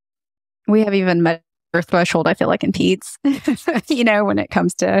 We have even met our threshold, I feel like, in peds, when it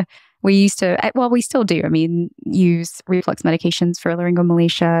comes to, we still do. Use reflux medications for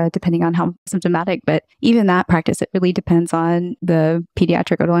laryngomalacia, depending on how symptomatic. But even that practice, it really depends on the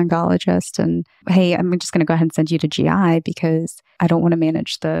pediatric otolaryngologist. And hey, I'm just going to go ahead and send you to GI because I don't want to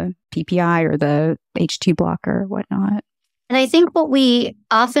manage the PPI or the H2 blocker or whatnot. And I think what we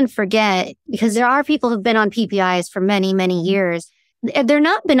often forget, because there are people who've been on PPIs for many, many years, they're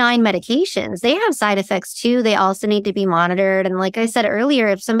not benign medications. They have side effects too. They also need to be monitored. And like I said earlier,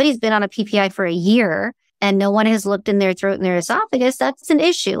 if somebody's been on a PPI for a year and no one has looked in their throat and their esophagus, that's an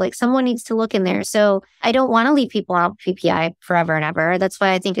issue. Like someone needs to look in there. So I don't want to leave people on PPI forever and ever. That's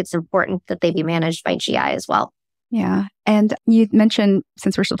why I think it's important that they be managed by GI as well. Yeah. And you mentioned,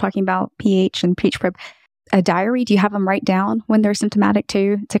 since we're still talking about pH and pH probe, a diary. Do you have them write down when they're symptomatic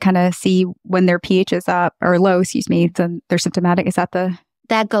too, to kind of see when their pH is up or low, then they're symptomatic? Is that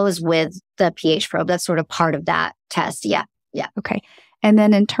That goes with the pH probe. That's sort of part of that test. Yeah. Yeah. Okay. And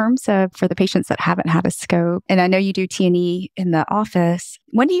then in terms of for the patients that haven't had a scope, and I know you do T&E in the office,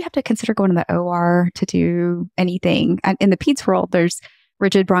 when do you have to consider going to the OR to do anything? And in the peds world, there's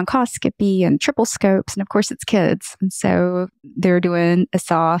rigid bronchoscopy and triple scopes. And of course, it's kids. And so they're doing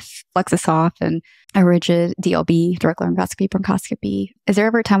esoph, flexosoph, and a rigid DLB, direct laryngoscopy, bronchoscopy. Is there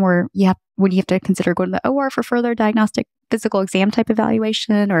ever a time where you have to consider going to the OR for further diagnostic physical exam type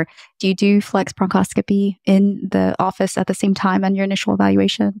evaluation? Or do you do flex bronchoscopy in the office at the same time on your initial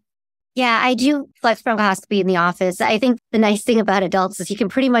evaluation? Yeah, I do flex bronchoscopy in the office. I think the nice thing about adults is you can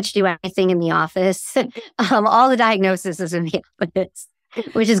pretty much do anything in the office. All the diagnosis is in the office,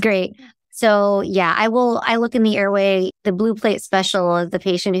 which is great. So yeah, I look in the airway. The blue plate special is the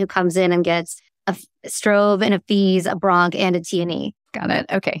patient who comes in and gets a strobe and a fees, a bronch, and a T&E. Got it.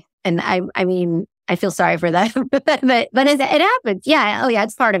 Okay. And I mean, I feel sorry for that, but it happens. Yeah. Oh yeah,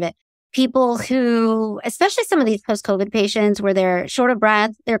 it's part of it. People who, especially some of these post-COVID patients where they're short of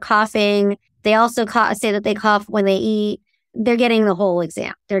breath, they're coughing. They also say that they cough when they eat. They're getting the whole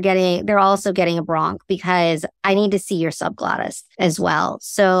exam. They're also getting a bronch because I need to see your subglottis as well.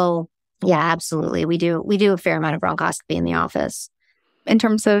 So yeah, absolutely. We do a fair amount of bronchoscopy in the office. In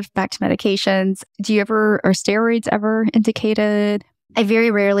terms of back to medications, are steroids ever indicated? I very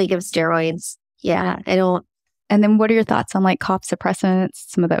rarely give steroids. Yeah, I don't. And then what are your thoughts on like cough suppressants,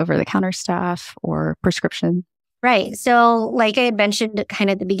 some of the over-the-counter stuff or prescription? Right. So like I had mentioned kind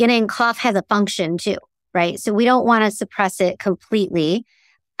of at the beginning, cough has a function too, right? So we don't want to suppress it completely.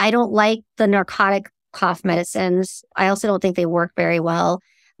 I don't like the narcotic cough medicines. I also don't think they work very well.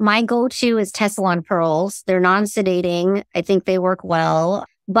 My go-to is Tessalon perles. They're non-sedating. I think they work well,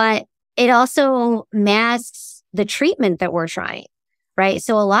 but it also masks the treatment that we're trying, right?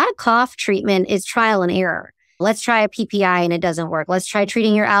 So a lot of cough treatment is trial and error. Let's try a PPI and it doesn't work. Let's try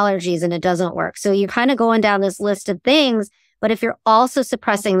treating your allergies and it doesn't work. So you're kind of going down this list of things, but if you're also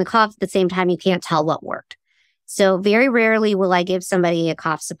suppressing the cough at the same time, you can't tell what worked. So very rarely will I give somebody a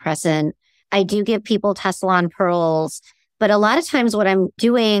cough suppressant. I do give people Tessalon perles, but a lot of times what I'm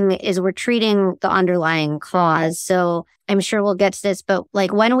doing is we're treating the underlying cause. So I'm sure we'll get to this, but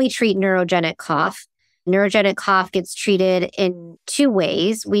like when we treat neurogenic cough gets treated in two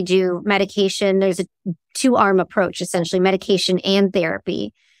ways. We do medication. There's a two-arm approach, essentially medication and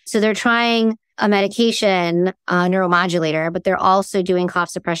therapy. So they're trying a medication, neuromodulator, but they're also doing cough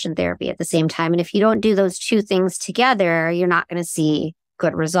suppression therapy at the same time. And if you don't do those two things together, you're not going to see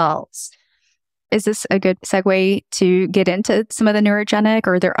good results. Is this a good segue to get into some of the neurogenic,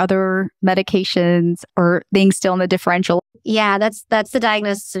 or are there other medications or things still in the differential? Yeah, that's the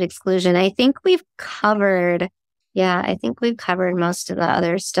diagnosis of exclusion. I think we've covered most of the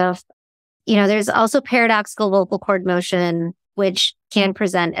other stuff. You know, there's also paradoxical vocal cord motion, which can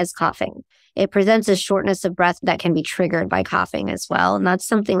present as coughing. It presents as shortness of breath that can be triggered by coughing as well. And that's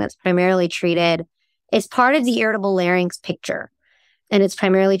something that's primarily treated. It's part of the irritable larynx picture. And it's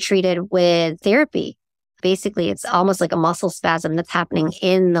primarily treated with therapy. Basically, it's almost like a muscle spasm that's happening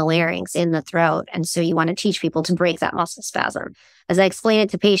in the larynx, in the throat. And so you want to teach people to break that muscle spasm. As I explain it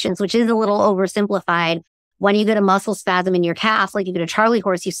to patients, which is a little oversimplified, when you get a muscle spasm in your calf, like you get a Charlie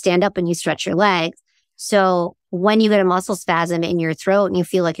horse, you stand up and you stretch your legs. So when you get a muscle spasm in your throat and you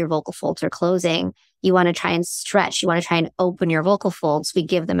feel like your vocal folds are closing, you want to try and stretch. You want to try and open your vocal folds. We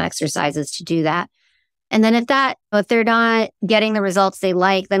give them exercises to do that. And then if they're not getting the results they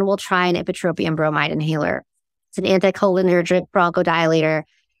like, then we'll try an ipratropium bromide inhaler. It's an anticholinergic bronchodilator.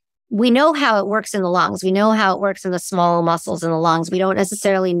 We know how it works in the lungs. We know how it works in the small muscles in the lungs. We don't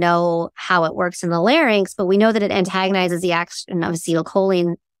necessarily know how it works in the larynx, but we know that it antagonizes the action of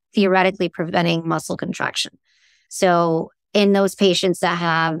acetylcholine, theoretically preventing muscle contraction. So in those patients that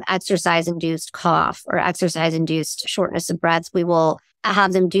have exercise-induced cough or exercise-induced shortness of breath,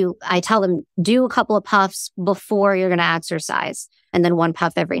 I tell them, do a couple of puffs before you're going to exercise, and then one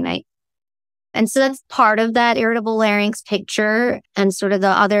puff every night. And so that's part of that irritable larynx picture. And sort of the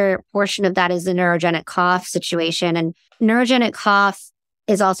other portion of that is the neurogenic cough situation. And neurogenic cough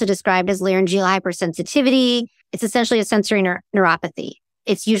is also described as laryngeal hypersensitivity. It's essentially a sensory neuropathy.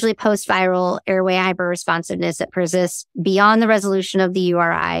 It's usually post-viral airway hyperresponsiveness that persists beyond the resolution of the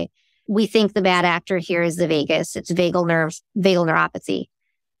URI. We think the bad actor here is the vagus. It's vagal neuropathy.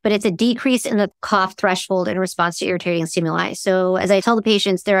 But it's a decrease in the cough threshold in response to irritating stimuli. So as I tell the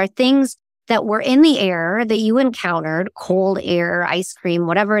patients, there are things that were in the air that you encountered, cold air, ice cream,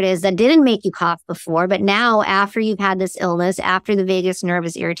 whatever it is, that didn't make you cough before. But now, after you've had this illness, after the vagus nerve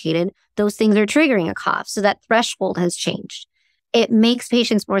is irritated, those things are triggering a cough. So that threshold has changed. It makes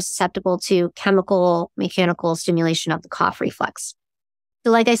patients more susceptible to chemical, mechanical stimulation of the cough reflex.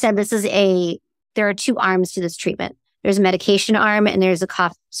 So like I said, there are two arms to this treatment. There's a medication arm and there's a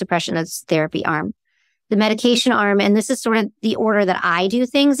cough suppression therapy arm. The medication arm, and this is sort of the order that I do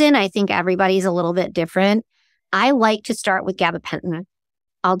things in. I think everybody's a little bit different. I like to start with gabapentin.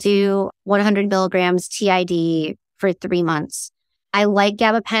 I'll do 100 milligrams TID for 3 months. I like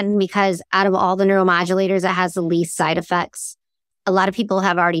gabapentin because out of all the neuromodulators, it has the least side effects. A lot of people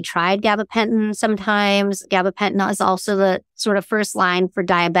have already tried gabapentin sometimes. Gabapentin is also the sort of first line for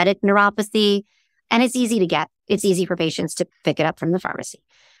diabetic neuropathy, and it's easy to get. It's easy for patients to pick it up from the pharmacy.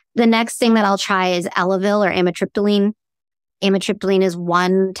 The next thing that I'll try is Elavil or amitriptyline. Amitriptyline is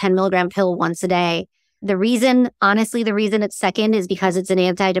 1 10 milligram pill once a day. The reason it's second is because it's an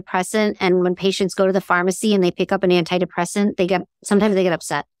antidepressant. And when patients go to the pharmacy and they pick up an antidepressant, sometimes they get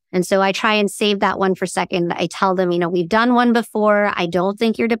upset. And so I try and save that one for second. I tell them, we've done one before. I don't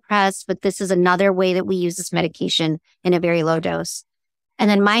think you're depressed, but this is another way that we use this medication in a very low dose. And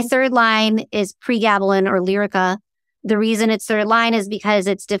then my third line is pregabalin or Lyrica. The reason it's third line is because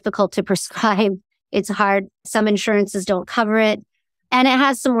it's difficult to prescribe. It's hard. Some insurances don't cover it. And it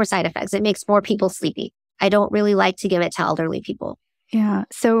has some more side effects. It makes more people sleepy. I don't really like to give it to elderly people. Yeah.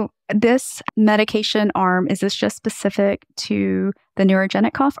 So this medication arm, is this just specific to the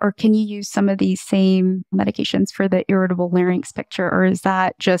neurogenic cough, or can you use some of these same medications for the irritable larynx picture, or is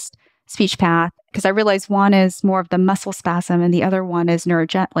that just speech path? Because I realize one is more of the muscle spasm and the other one is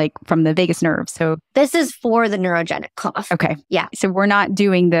like from the vagus nerve. So this is for the neurogenic cough. Okay. Yeah. So we're not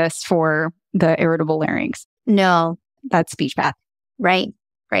doing this for the irritable larynx. No. That's speech path. Right.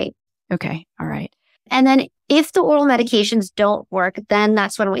 Okay. All right. And then if the oral medications don't work, then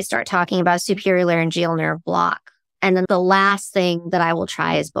that's when we start talking about superior laryngeal nerve block. And then the last thing that I will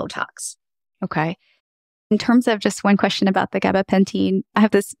try is Botox. Okay. In terms of just one question about the gabapentin, I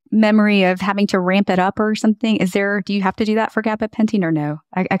have this memory of having to ramp it up or something. Do you have to do that for gabapentin or no?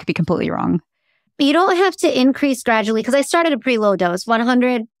 I could be completely wrong. You don't have to increase gradually because I started a pretty low dose.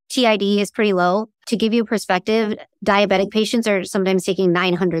 100 TID is pretty low. To give you perspective, diabetic patients are sometimes taking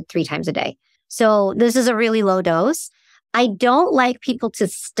 900 3 times a day. So this is a really low dose. I don't like people to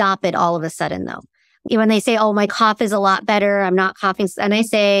stop it all of a sudden, though. When they say, oh, my cough is a lot better, I'm not coughing. And I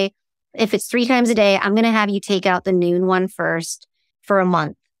say, if it's 3 times a day, I'm going to have you take out the noon one first for a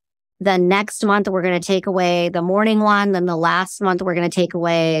month. The next month, we're going to take away the morning one. Then the last month, we're going to take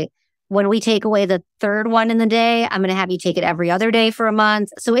away. When we take away the third one in the day, I'm going to have you take it every other day for a month.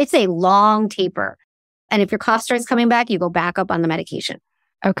 So it's a long taper. And if your cough starts coming back, you go back up on the medication.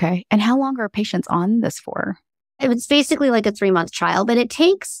 Okay. And how long are patients on this for? It's basically like a 3-month trial, but it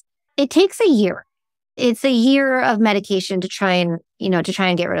takes a year. It's a year of medication to try and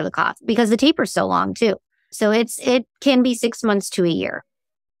get rid of the cough because the taper's so long too. So it can be 6 months to a year.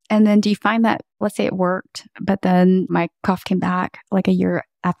 And then do you find that, let's say it worked, but then my cough came back like a year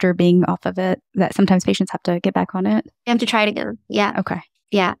after being off of it, that sometimes patients have to get back on it? You have to try it again. Yeah. Okay.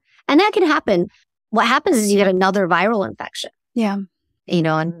 Yeah. And that can happen. What happens is you get another viral infection. Yeah.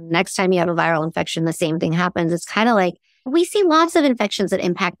 And next time you have a viral infection, the same thing happens. It's kind of like we see lots of infections that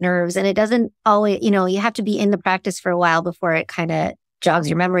impact nerves, and it doesn't always, you have to be in the practice for a while before it kind of jogs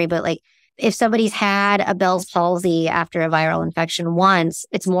your memory. But like if somebody's had a Bell's palsy after a viral infection once,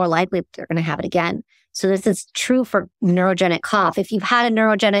 it's more likely that they're going to have it again. So this is true for neurogenic cough. If you've had a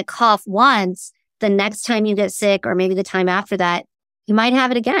neurogenic cough once, the next time you get sick, or maybe the time after that, you might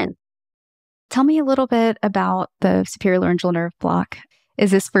have it again. Tell me a little bit about the superior laryngeal nerve block.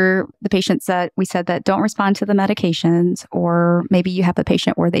 Is this for the patients that we said that don't respond to the medications, or maybe you have a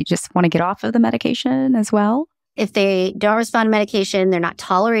patient where they just want to get off of the medication as well? If they don't respond to medication, they're not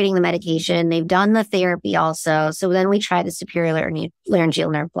tolerating the medication, they've done the therapy also. So then we try the superior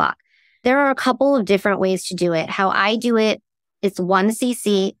laryngeal nerve block. There are a couple of different ways to do it. How I do it, it's 1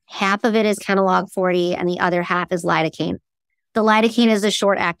 cc, half of it is Kenalog 40, and the other half is lidocaine. The lidocaine is the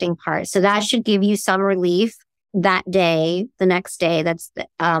short-acting part. So that should give you some relief that day, the next day. That's the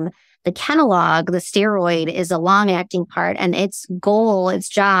Kenalog, the steroid, is a long-acting part, and its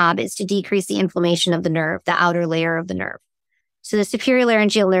job is to decrease the inflammation of the nerve, the outer layer of the nerve. So the superior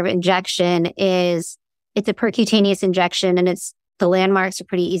laryngeal nerve injection is It's a percutaneous injection, and the landmarks are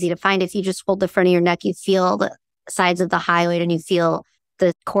pretty easy to find. If you just hold the front of your neck, you feel the sides of the hyoid and you feel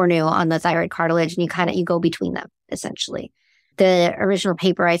the cornu on the thyroid cartilage, and you go between them, essentially. The original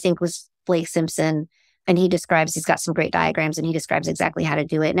paper, I think, was Blake Simpson, and he's got some great diagrams, and he describes exactly how to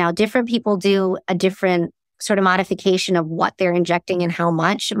do it. Now, different people do a different sort of modification of what they're injecting and how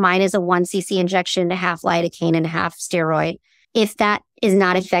much. Mine is a 1 cc injection, half lidocaine and half steroid. If that is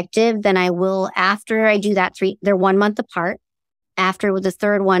not effective, then I will, after I do that, they're 1 month apart. After with the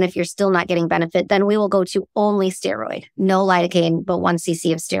third one, if you're still not getting benefit, then we will go to only steroid, no lidocaine, but 1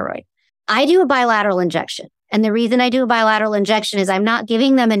 cc of steroid. I do a bilateral injection. And the reason I do a bilateral injection is I'm not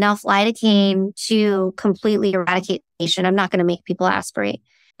giving them enough lidocaine to completely eradicate the patient. I'm not going to make people aspirate.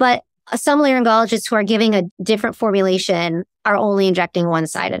 But some laryngologists who are giving a different formulation are only injecting one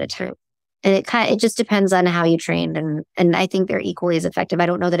side at a time. And it just depends on how you trained. And I think they're equally as effective. I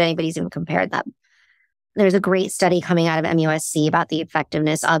don't know that anybody's even compared them. There's a great study coming out of MUSC about the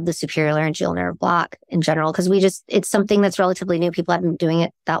effectiveness of the superior laryngeal nerve block in general, because it's something that's relatively new. People haven't been doing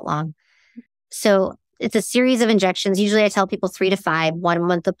it that long. So it's a series of injections. Usually I tell people 3 to 5, 1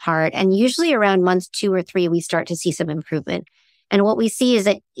 month apart. And usually around month 2 or 3, we start to see some improvement. And what we see is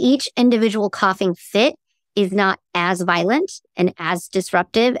that each individual coughing fit is not as violent and as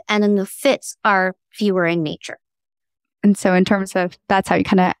disruptive. And then the fits are fewer in nature. And so in terms of, that's how you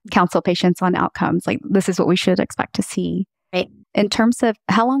kind of counsel patients on outcomes, like this is what we should expect to see. Right. In terms of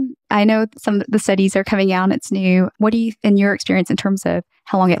how long, I know some of the studies are coming out, it's new. What do you, in your experience, in terms of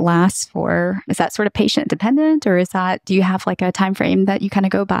how long it lasts for, is that sort of patient dependent, or do you have like a time frame that you kind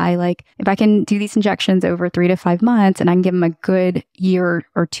of go by? Like if I can do these injections over 3 to 5 months and I can give them a good year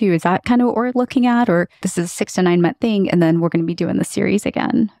or 2, is that kind of what we're looking at? Or this is a 6 to 9 month thing and then we're going to be doing the series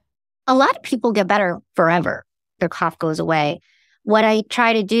again? A lot of people get better forever. Their cough goes away. What I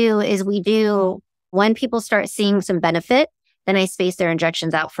try to do is when people start seeing some benefit, then I space their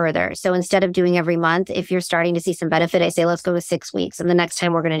injections out further. So instead of doing every month, if you're starting to see some benefit, I say, let's go to 6 weeks. And the next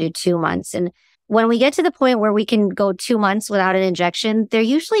time we're going to do 2 months. And when we get to the point where we can go 2 months without an injection, they're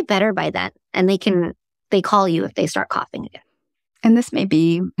usually better by then. And they call you if they start coughing again. And this may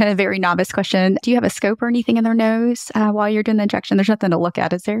be a very novice question. Do you have a scope or anything in their nose while you're doing the injection? There's nothing to look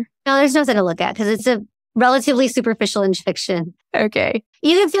at, is there? No, there's nothing to look at because it's a relatively superficial injection. Okay.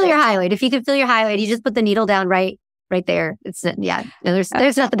 You can feel your hyoid. If you can feel your hyoid, you just put the needle down right there. There's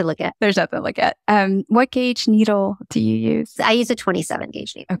nothing to look at. There's nothing to look at. What gauge needle do you use? I use a 27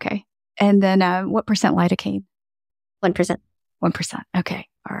 gauge needle. Okay. And then what percent lidocaine? 1%. 1%. Okay.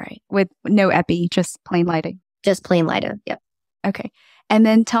 All right. With no epi, just plain lighting? Just plain lido. Yep. Okay. And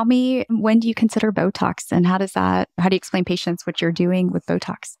then tell me, when do you consider Botox and how do you explain patients what you're doing with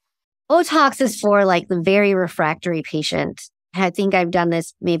Botox? Botox is for like the very refractory patient. I think I've done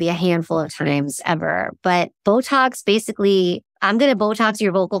this maybe a handful of times ever, but Botox, basically, I'm going to Botox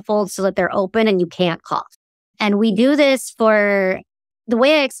your vocal folds so that they're open and you can't cough. And we do this the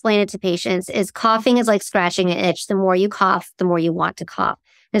way I explain it to patients is coughing is like scratching an itch. The more you cough, the more you want to cough.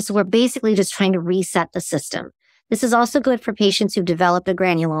 And so we're basically just trying to reset the system. This is also good for patients who've developed a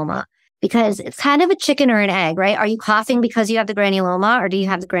granuloma because it's kind of a chicken or an egg, right? Are you coughing because you have the granuloma or do you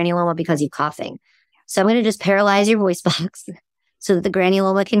have the granuloma because you're coughing? So I'm going to just paralyze your voice box so that the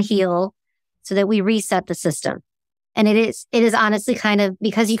granuloma can heal, so that we reset the system. And it is honestly kind of,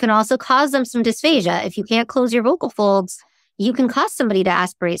 because you can also cause them some dysphagia. If you can't close your vocal folds, you can cause somebody to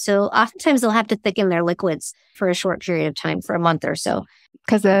aspirate. So oftentimes they'll have to thicken their liquids for a short period of time, for a month or so.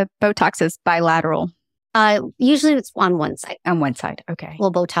 Because the Botox is bilateral. Usually it's on one side. On one side. Okay.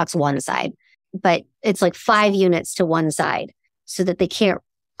 Well, Botox one side, but it's like 5 units to one side so that they can't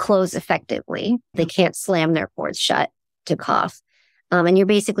close effectively. They can't slam their pores shut to cough. And you're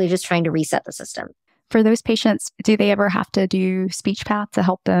basically just trying to reset the system. For those patients, do they ever have to do speech path to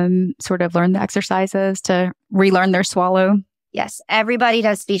help them sort of learn the exercises to relearn their swallow? Yes. Everybody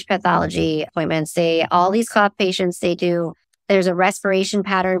does speech pathology appointments. All these cough patients, there's a respiration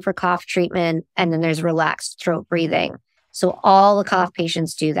pattern for cough treatment, and then there's relaxed throat breathing. So all the cough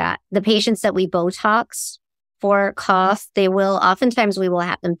patients do that. The patients that we Botox for cough, oftentimes we will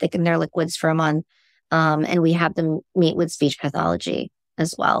have them thicken their liquids for a month. And we have them meet with speech pathology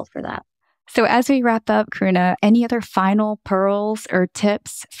as well for that. So as we wrap up, Karuna, any other final pearls or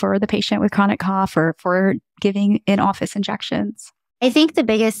tips for the patient with chronic cough or for giving in-office injections? I think the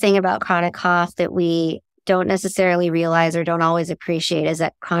biggest thing about chronic cough that we don't necessarily realize or don't always appreciate is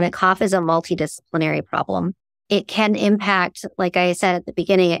that chronic cough is a multidisciplinary problem. It can impact, like I said at the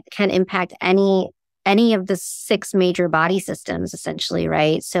beginning, it can impact any of the 6 major body systems, essentially,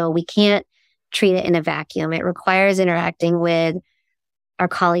 right? So we can't treat it in a vacuum. It requires interacting with our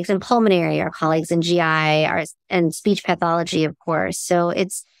colleagues in pulmonary, our colleagues in GI, and speech pathology, of course. So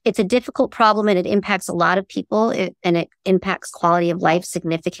it's a difficult problem, and it impacts a lot of people, and it impacts quality of life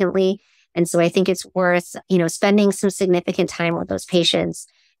significantly. And so I think it's worth, spending some significant time with those patients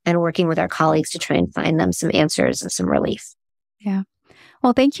and working with our colleagues to try and find them some answers and some relief. Yeah.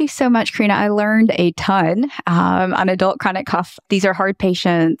 Well, thank you so much, Karuna. I learned a ton on adult chronic cough. These are hard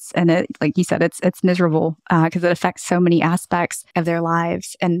patients, and like you said, it's miserable because it affects so many aspects of their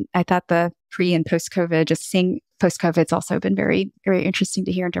lives. And I thought the pre and post-COVID, just seeing post-COVID, it's also been very, very interesting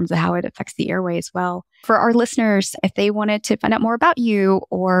to hear in terms of how it affects the airway as well. For our listeners, if they wanted to find out more about you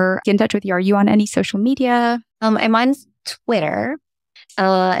or get in touch with you, are you on any social media? I'm on Twitter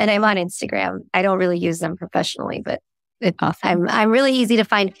and I'm on Instagram. I don't really use them professionally, but Awesome. I'm really easy to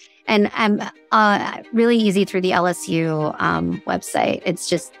find, and I'm really easy through the LSU website. It's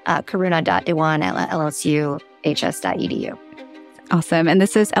just Karuna.Dewan at lsuhs.edu. Awesome. And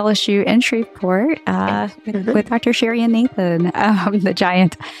this is LSU in Shreveport with Dr. Sherry and Nathan, the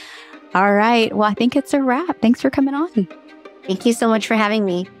giant. All right. Well, I think it's a wrap. Thanks for coming on. Thank you so much for having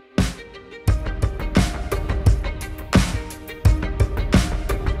me.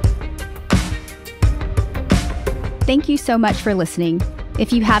 Thank you so much for listening.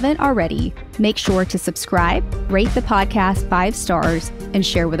 If you haven't already, make sure to subscribe, rate the podcast 5 stars, and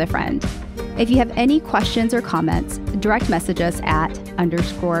share with a friend. If you have any questions or comments, direct message us at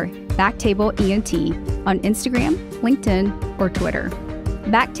 _BackTable ENT on Instagram, LinkedIn, or Twitter.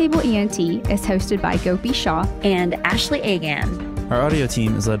 BackTable ENT is hosted by Gopi Shah and Ashley Agan. Our audio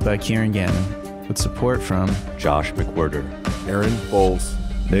team is led by Kieran Gannon, with support from Josh McWhirter, Aaron Bowles,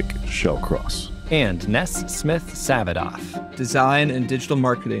 Nick Shellcross, and Ness Smith-Savadoff. Design and digital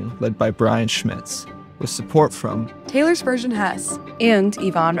marketing led by Brian Schmitz, with support from Taylor Spurgeon-Hess and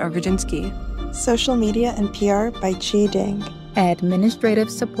Yvonne Orgodzinsky. Social media and PR by Chi Ding. Administrative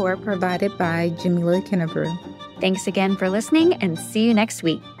support provided by Jamila Kennebrew. Thanks again for listening, and see you next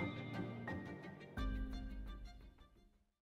week.